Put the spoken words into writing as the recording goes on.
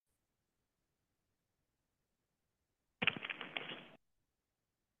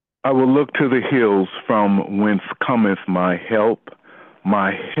I will look to the hills from whence cometh my help.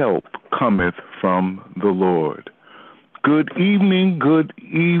 My help cometh from the Lord. Good evening,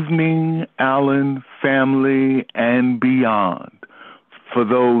 Allen family and beyond. For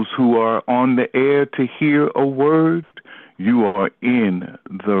those who are on the air to hear a word, you are in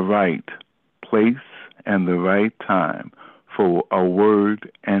the right place and the right time for a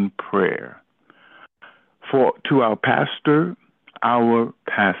word and prayer. To our pastor,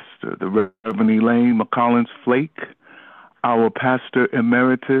 the Reverend Elaine McCollins Flake, our pastor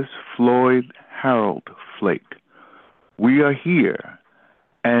emeritus, Floyd Harold Flake. We are here,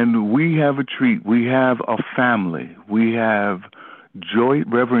 and we have a treat. We have a family. We have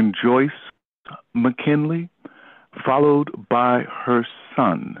Reverend Joyce McKinley, followed by her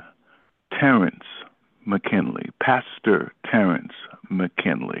son, Terrance McKinley, Pastor Terrance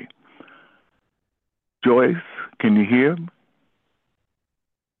McKinley. Joyce, can you hear?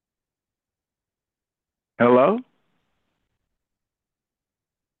 Hello?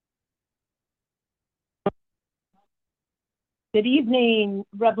 Good evening,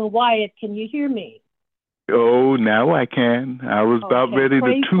 Reverend Wyatt. Can you hear me? Oh, now I can. I was about ready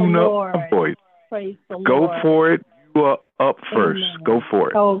to tune up my voice. Praise the Lord. Go for it. You are up first. Amen. Go for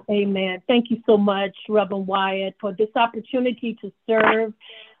it. Oh, amen. Thank you so much, Reverend Wyatt, for this opportunity to serve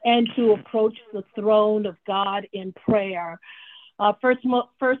and to approach the throne of God in prayer. First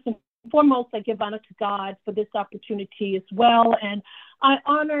and foremost, I give honor to God for this opportunity as well. And I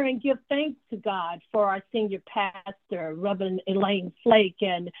honor and give thanks to God for our senior pastor, Reverend Elaine Flake,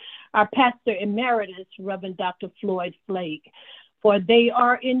 and our pastor emeritus, Reverend Dr. Floyd Flake, for they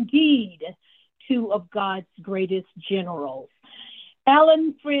are indeed two of God's greatest generals.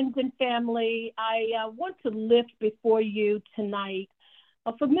 Allen, friends, and family, I want to lift before you tonight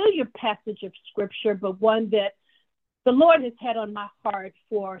a familiar passage of scripture, but one that the Lord has had on my heart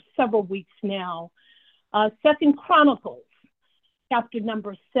for several weeks now. 2 Chronicles, chapter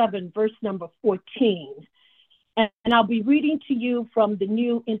number 7, verse number 14. And I'll be reading to you from the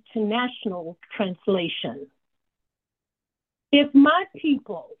New International Translation. If my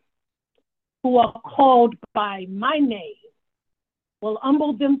people who are called by my name will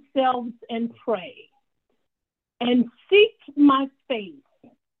humble themselves and pray and seek my face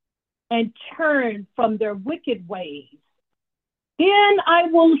and turn from their wicked ways, then I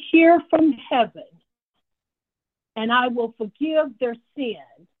will hear from heaven and I will forgive their sin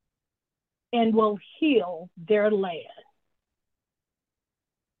and will heal their land.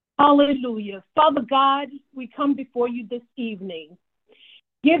 Hallelujah. Father God, we come before you this evening,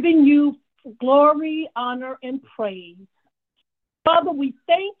 giving you glory, honor, and praise. Father, we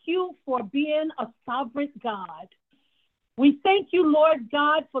thank you for being a sovereign God. We thank you, Lord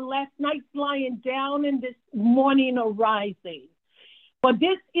God, for last night's lying down and this morning arising. For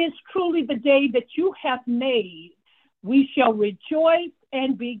this is truly the day that you have made. We shall rejoice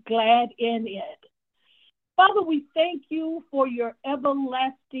and be glad in it. Father, we thank you for your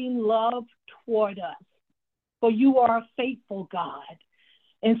everlasting love toward us, for you are a faithful God.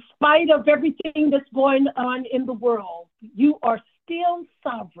 In spite of everything that's going on in the world, you are still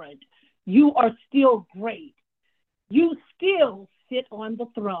sovereign. You are still great. You still sit on the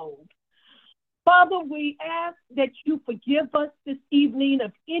throne. Father, we ask that you forgive us this evening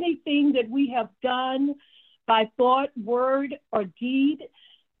of anything that we have done by thought, word, or deed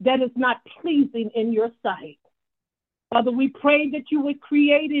that is not pleasing in your sight. Father, we pray that you would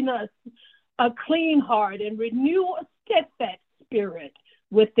create in us a clean heart and renew a steadfast spirit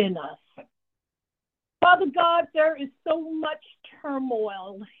within us. Father God, there is so much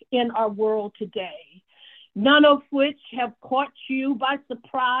turmoil in our world today, none of which have caught you by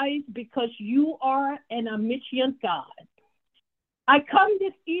surprise because you are an omniscient God. I come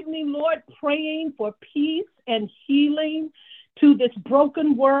this evening, Lord, praying for peace and healing to this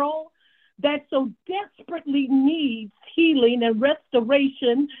broken world that so desperately needs healing and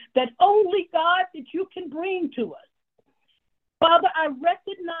restoration that only God that you can bring to us. Father, I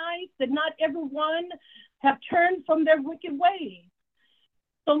recognize that not everyone have turned from their wicked ways.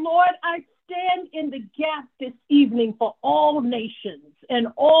 So, Lord, I stand in the gap this evening for all nations and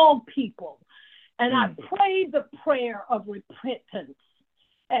all people. And I pray the prayer of repentance.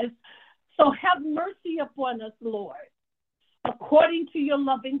 So have mercy upon us, Lord, according to your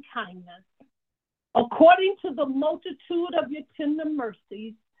loving kindness, according to the multitude of your tender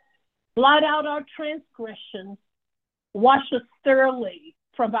mercies. Blot out our transgressions, wash us thoroughly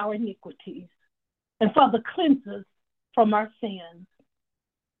from our iniquities, and Father, cleanse us from our sins.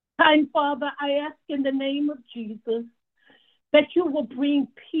 Kind Father, I ask in the name of Jesus that you will bring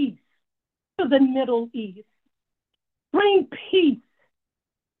peace to the Middle East. Bring peace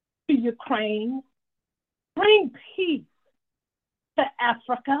to Ukraine. Bring peace to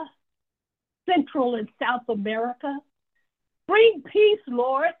Africa, Central and South America. Bring peace,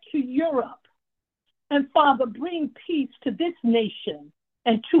 Lord, to Europe. And Father, bring peace to this nation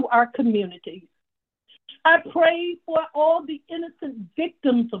and to our communities. I pray for all the innocent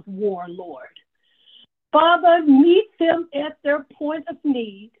victims of war, Lord. Father, meet them at their point of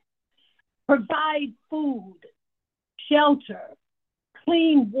need. Provide food, shelter,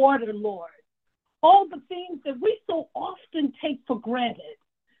 clean water, Lord. All the things that we so often take for granted,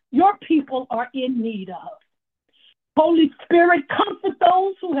 your people are in need of. Holy Spirit, comfort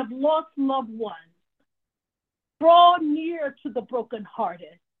those who have lost loved ones. Draw near to the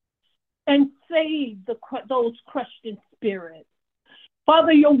brokenhearted and save those crushed in spirit.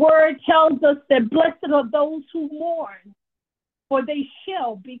 Father, your word tells us that blessed are those who mourn, for they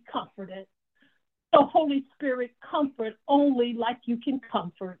shall be comforted. So, Holy Spirit, comfort only like you can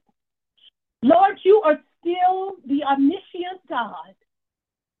comfort. Lord, you are still the omniscient God.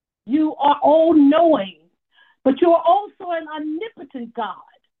 You are all-knowing, but you are also an omnipotent God.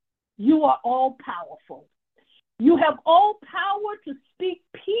 You are all-powerful. You have all power to speak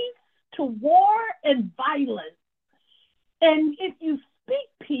peace to war and violence. And if you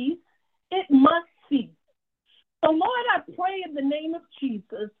speak peace, it must cease. So, Lord, I pray in the name of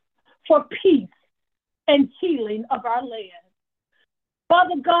Jesus for peace and healing of our land.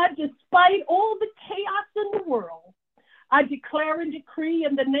 Father God, despite all the chaos in the world, I declare and decree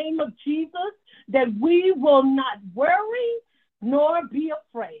in the name of Jesus that we will not worry nor be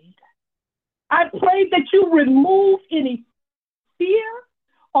afraid. I pray that you remove any fear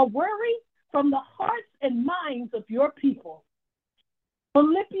or worry from the hearts and minds of your people.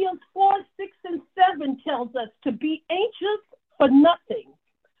 Philippians 4, 6, and 7 tells us to be anxious for nothing,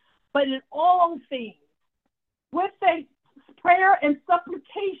 but in all things, with prayer and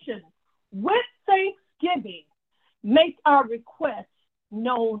supplication, with thanksgiving, make our requests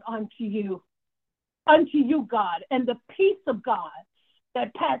known unto you, God, and the peace of God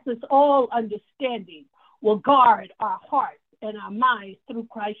that passes all understanding will guard our hearts and our minds through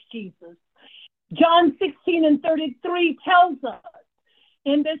Christ Jesus. John 16 and 33 tells us,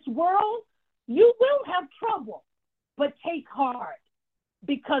 in this world, you will have trouble, but take heart,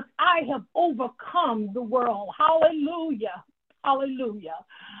 because I have overcome the world. Hallelujah. Hallelujah.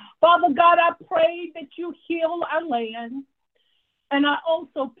 Father God, I pray that you heal our land. And I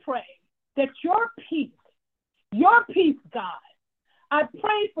also pray that your peace, God, I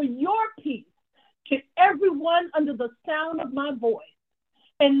pray for your peace to everyone under the sound of my voice.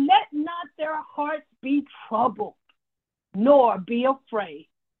 And let not their hearts be troubled, nor be afraid.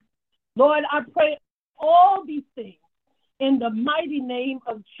 Lord, I pray all these things in the mighty name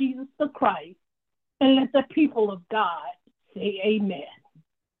of Jesus the Christ. And let the people of God say amen.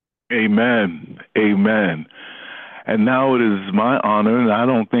 Amen. Amen. And now it is my honor, and I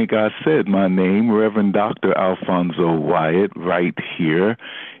don't think I said my name, Reverend Dr. Alfonso Wyatt, right here.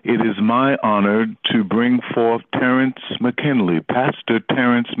 It is my honor to bring forth Terrance McKinley, Pastor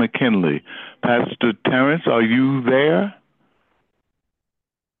Terrance McKinley. Pastor Terrance, are you there?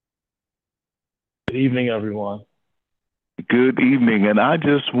 Good evening, everyone. Good evening, and I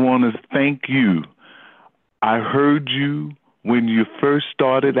just want to thank you. I heard you when you first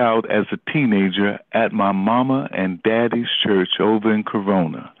started out as a teenager at my mama and daddy's church over in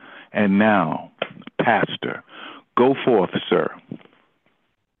Corona. And now, Pastor, go forth, sir.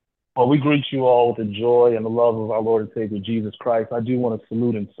 Well, we greet you all with the joy and the love of our Lord and Savior, Jesus Christ. I do want to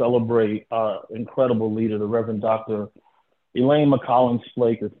salute and celebrate our incredible leader, the Reverend Dr. Elaine McCollins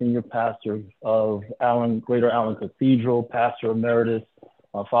Flake, the senior pastor of Greater Allen Cathedral, pastor emeritus,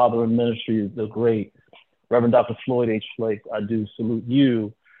 my father in ministry, the great Reverend Dr. Floyd H. Flake. I do salute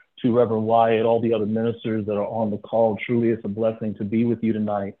you, to Reverend Wyatt, all the other ministers that are on the call. Truly, it's a blessing to be with you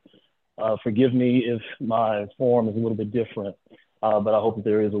tonight. Forgive me if my form is a little bit different, but I hope that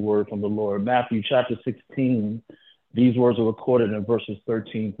there is a word from the Lord. Matthew chapter 16, these words are recorded in verses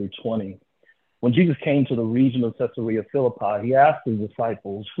 13 through 20. When Jesus came to the region of Caesarea Philippi, he asked his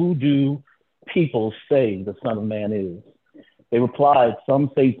disciples, "Who do people say the Son of Man is?" They replied, "Some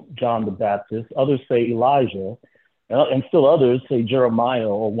say John the Baptist, others say Elijah, and still others say Jeremiah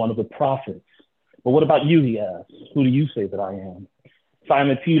or one of the prophets. But what about you?" he asked. "Who do you say that I am?"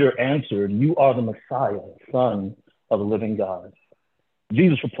 Simon Peter answered, "You are the Messiah, Son of the living God."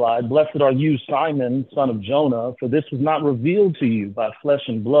 Jesus replied, "Blessed are you, Simon, son of Jonah, for this was not revealed to you by flesh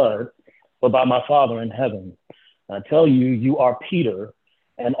and blood, but by my Father in heaven. And I tell you, you are Peter,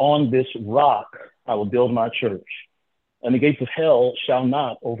 and on this rock I will build my church, and the gates of hell shall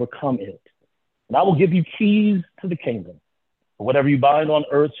not overcome it. And I will give you keys to the kingdom. Whatever you bind on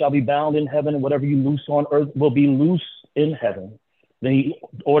earth shall be bound in heaven, and whatever you loose on earth will be loose in heaven. Then he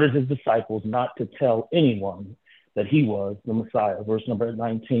ordered his disciples not to tell anyone that he was the Messiah. Verse number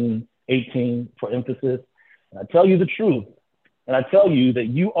 19, 18 for emphasis. And I tell you the truth, and I tell you that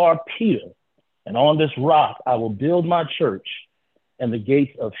you are Peter, and on this rock I will build my church, and the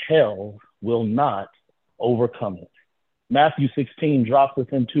gates of hell will not overcome it. Matthew 16 drops us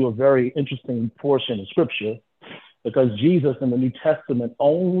into a very interesting portion of scripture, because Jesus in the New Testament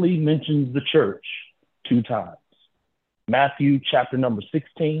only mentions the church 2 times. Matthew chapter number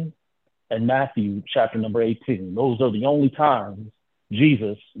 16 and Matthew chapter number 18. Those are the only times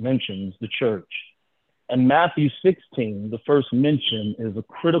Jesus mentions the church. And Matthew 16, the first mention, is a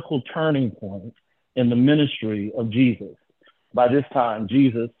critical turning point in the ministry of Jesus. By this time,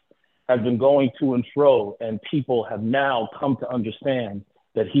 Jesus has been going to and fro, and people have now come to understand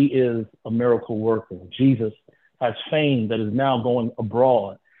that he is a miracle worker. Jesus has fame that is now going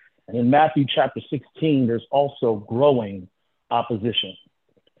abroad. And in Matthew chapter 16, there's also growing opposition.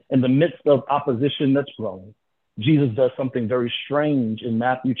 In the midst of opposition that's growing, Jesus does something very strange in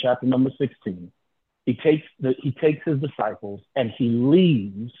Matthew chapter number 16. He takes his disciples and he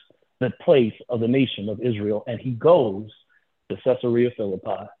leaves the place of the nation of Israel, and he goes to Caesarea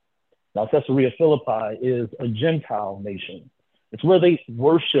Philippi. Now, Caesarea Philippi is a Gentile nation. It's where they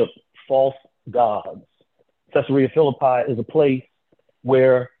worship false gods. Caesarea Philippi is a place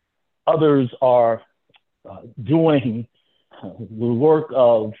where others are doing the work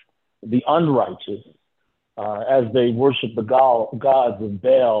of the unrighteous as they worship the gods of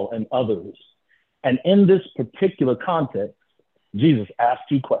Baal and others. And in this particular context, Jesus asks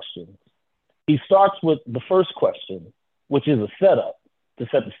 2 questions. He starts with the first question, which is a setup to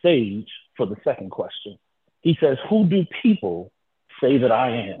set the stage for the second question. He says, "Who do people say that I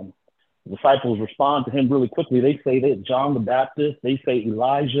am?" The disciples respond to him really quickly. They say that John the Baptist, they say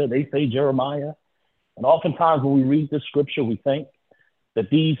Elijah, they say Jeremiah. And oftentimes when we read this scripture, we think that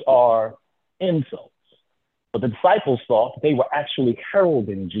these are insults. But the disciples thought that they were actually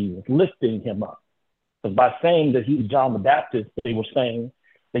heralding Jesus, lifting him up. Because by saying that he's John the Baptist, they were saying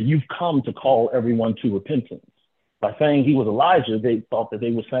that you've come to call everyone to repentance. By saying he was Elijah, they thought that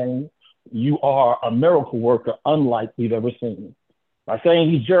they were saying you are a miracle worker unlike we've ever seen. By saying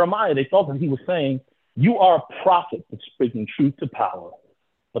he's Jeremiah, they thought that he was saying you are a prophet that's speaking truth to power.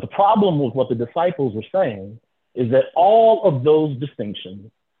 But the problem with what the disciples were saying is that all of those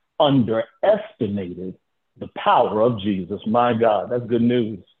distinctions underestimated the power of Jesus. My God, that's good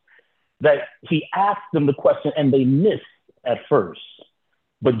news. That he asked them the question and they missed at first.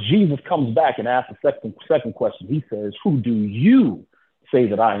 But Jesus comes back and asks the second question. He says, "Who do you say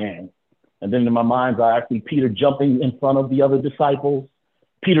that I am?" And then in my mind's eye, I see Peter jumping in front of the other disciples.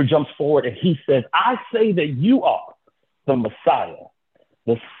 Peter jumps forward and he says, "I say that you are the Messiah,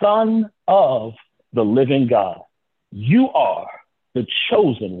 the Son of the living God. You are the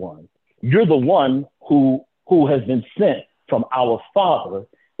chosen one. You're the one who has been sent from our Father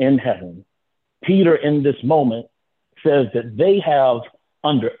in heaven." Peter, in this moment, says that they have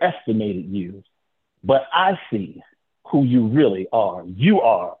underestimated you, but I see who you really are. You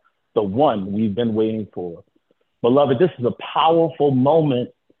are the one we've been waiting for. Beloved, this is a powerful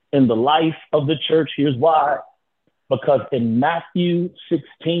moment in the life of the church. Here's why. Because in Matthew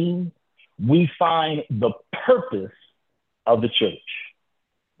 16, we find the purpose of the church.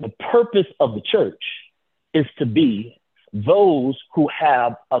 The purpose of the church is to be those who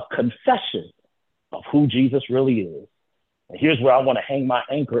have a confession of who Jesus really is. And here's where I want to hang my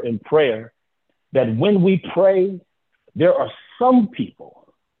anchor in prayer, that when we pray, there are some people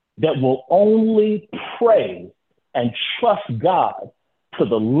that will only pray and trust God to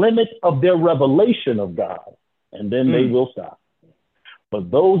the limit of their revelation of God, and then they will stop.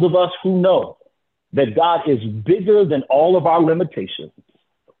 But those of us who know that God is bigger than all of our limitations,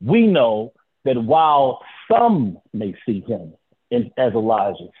 we know that while some may see him as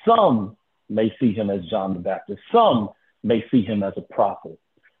Elijah, some may see him as John the Baptist, some may see him as a prophet,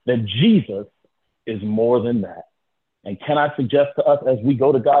 that Jesus is more than that. And can I suggest to us as we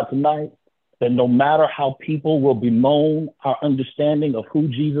go to God tonight, that no matter how people will bemoan our understanding of who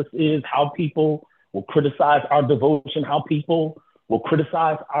Jesus is, how people will criticize our devotion, how people will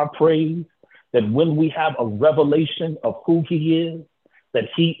criticize our praise, that when we have a revelation of who he is, that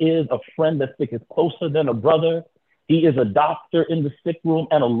he is a friend that sticketh closer than a brother, he is a doctor in the sick room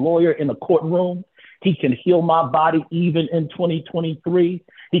and a lawyer in a courtroom, he can heal my body even in 2023,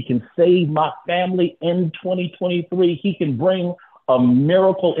 he can save my family in 2023, he can bring a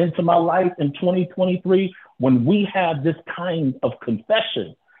miracle into my life in 2023. When we have this kind of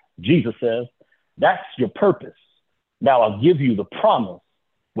confession, Jesus says, that's your purpose. Now I'll give you the promise.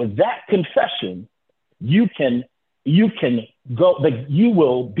 With that confession, you can go, that you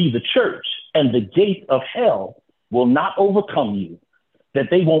will be the church, and the gate of hell will not overcome you, that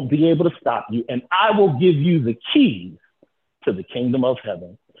they won't be able to stop you. And I will give you the keys to the kingdom of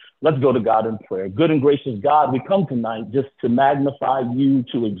heaven. Let's go to God in prayer. Good and gracious God, we come tonight just to magnify you,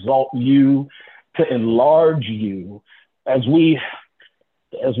 to exalt you, to enlarge you as we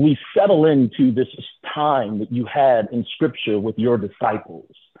settle into this time that you had in Scripture with your disciples.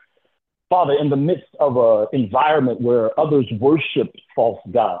 Father, in the midst of an environment where others worshiped false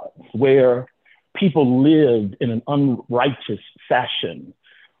gods, where people lived in an unrighteous fashion,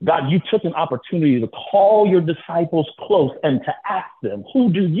 God, you took an opportunity to call your disciples close and to ask them,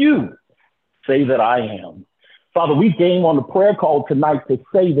 who do you say that I am? Father, we came on the prayer call tonight to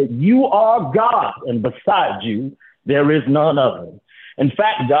say that you are God, and beside you, there is none other. In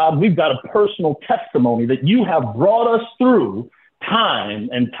fact, God, we've got a personal testimony that you have brought us through time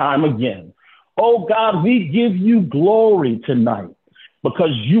and time again. Oh God, we give you glory tonight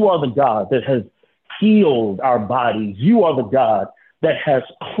because you are the God that has healed our bodies. You are the God that has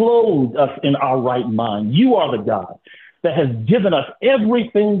clothed us in our right mind. You are the God that has given us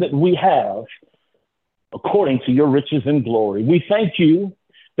everything that we have according to your riches and glory. We thank you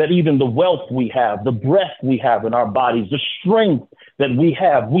that even the wealth we have, the breath we have in our bodies, the strength that we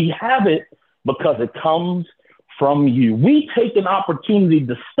have it because it comes from you. We take an opportunity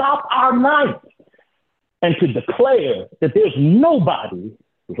to stop our night and to declare that there's nobody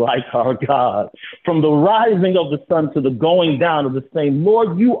like our God. From the rising of the sun to the going down of the same,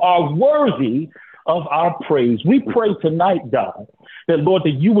 Lord, you are worthy of our praise. We pray tonight, God, that, Lord,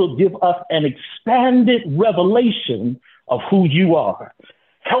 that you will give us an expanded revelation of who you are.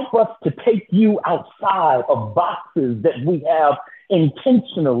 Help us to take you outside of boxes that we have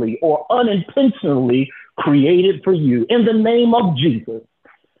intentionally or unintentionally created for you. In the name of Jesus,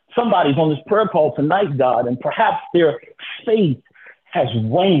 somebody's on this prayer call tonight, God, and perhaps their faith has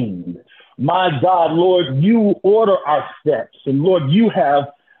waned. My God, Lord, you order our steps, and Lord,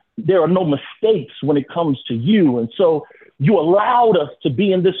 there are no mistakes when it comes to you. And so you allowed us to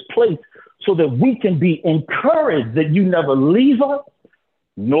be in this place so that we can be encouraged that you never leave us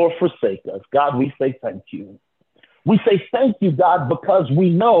nor forsake us. God, we say thank you. We say thank you, God, because we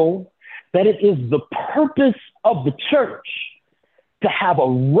know that it is the purpose of the church to have a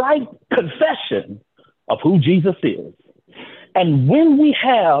right confession of who Jesus is. And when we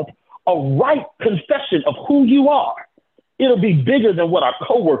have a right confession of who you are, it'll be bigger than what our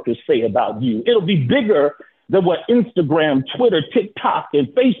coworkers say about you. It'll be bigger than what Instagram, Twitter, TikTok, and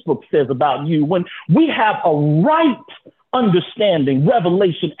Facebook says about you. When we have a right understanding,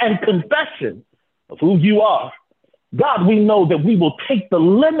 revelation, and confession of who you are, God, we know that we will take the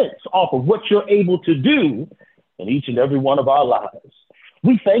limits off of what you're able to do in each and every one of our lives.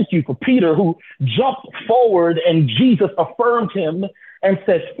 We thank you for Peter, who jumped forward and Jesus affirmed him and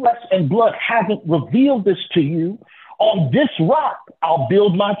said, flesh and blood haven't revealed this to you. On this rock, I'll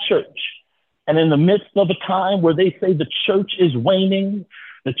build my church. And in the midst of a time where they say the church is waning,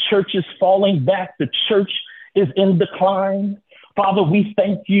 the church is falling back, the church is in decline, Father, we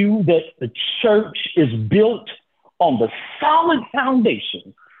thank you that the church is built on the solid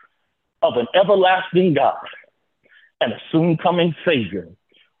foundation of an everlasting God and a soon coming Savior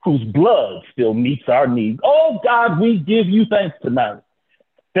whose blood still meets our needs. Oh God, we give you thanks tonight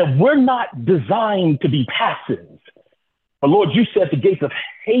that we're not designed to be passive. But Lord, you said the gates of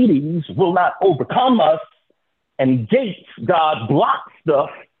Hades will not overcome us, and gates, God, block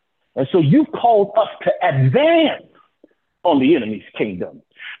stuff. And so you called us to advance on the enemy's kingdom.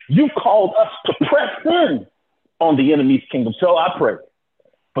 You called us to press in on the enemy's kingdom. So I pray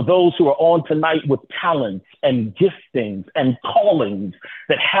for those who are on tonight with talents and giftings and callings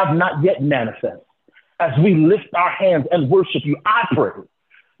that have not yet manifest. As we lift our hands and worship you, I pray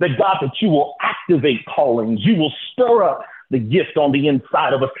that, God, that you will activate callings. You will stir up the gift on the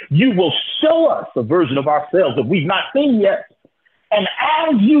inside of us. You will show us a version of ourselves that we've not seen yet. And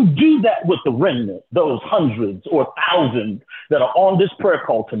as you do that with the remnant, those hundreds or thousands that are on this prayer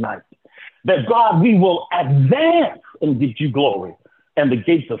call tonight, that, God, we will advance and give you glory, and the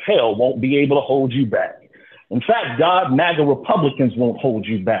gates of hell won't be able to hold you back. In fact, God, MAGA Republicans won't hold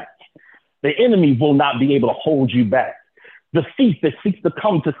you back. The enemy will not be able to hold you back. The thief that seeks to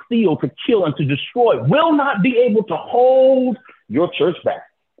come to steal, to kill, and to destroy will not be able to hold your church back.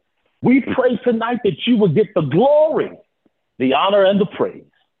 We pray tonight that you will get the glory, the honor, and the praise.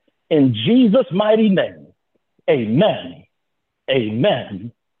 In Jesus' mighty name, amen,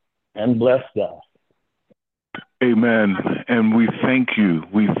 amen, and bless God. Amen. And we thank you.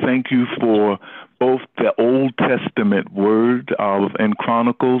 We thank you for both the Old Testament word in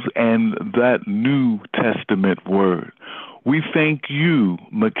Chronicles and that New Testament word. We thank you,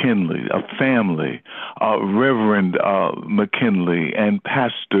 McKinley, a family, Reverend McKinley and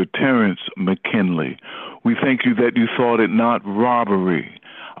Pastor Terrance McKinley. We thank you that you thought it not robbery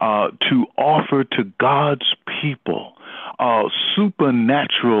to offer to God's people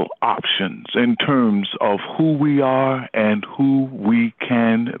supernatural options in terms of who we are and who we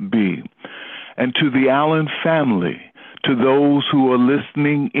can be. And to the Allen family, to those who are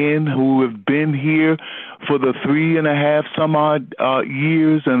listening in, who have been here for the 3.5 some odd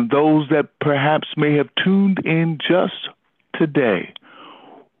years, and those that perhaps may have tuned in just today,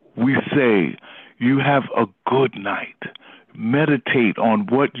 we say, you have a good night. Meditate on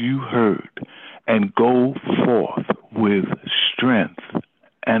what you heard and go forth with strength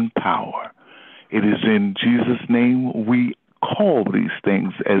and power. It is in Jesus' name we call these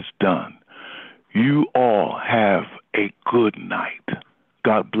things as done. You all have a good night.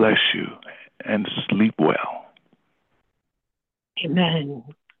 God bless you and sleep well. Amen.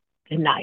 Good night.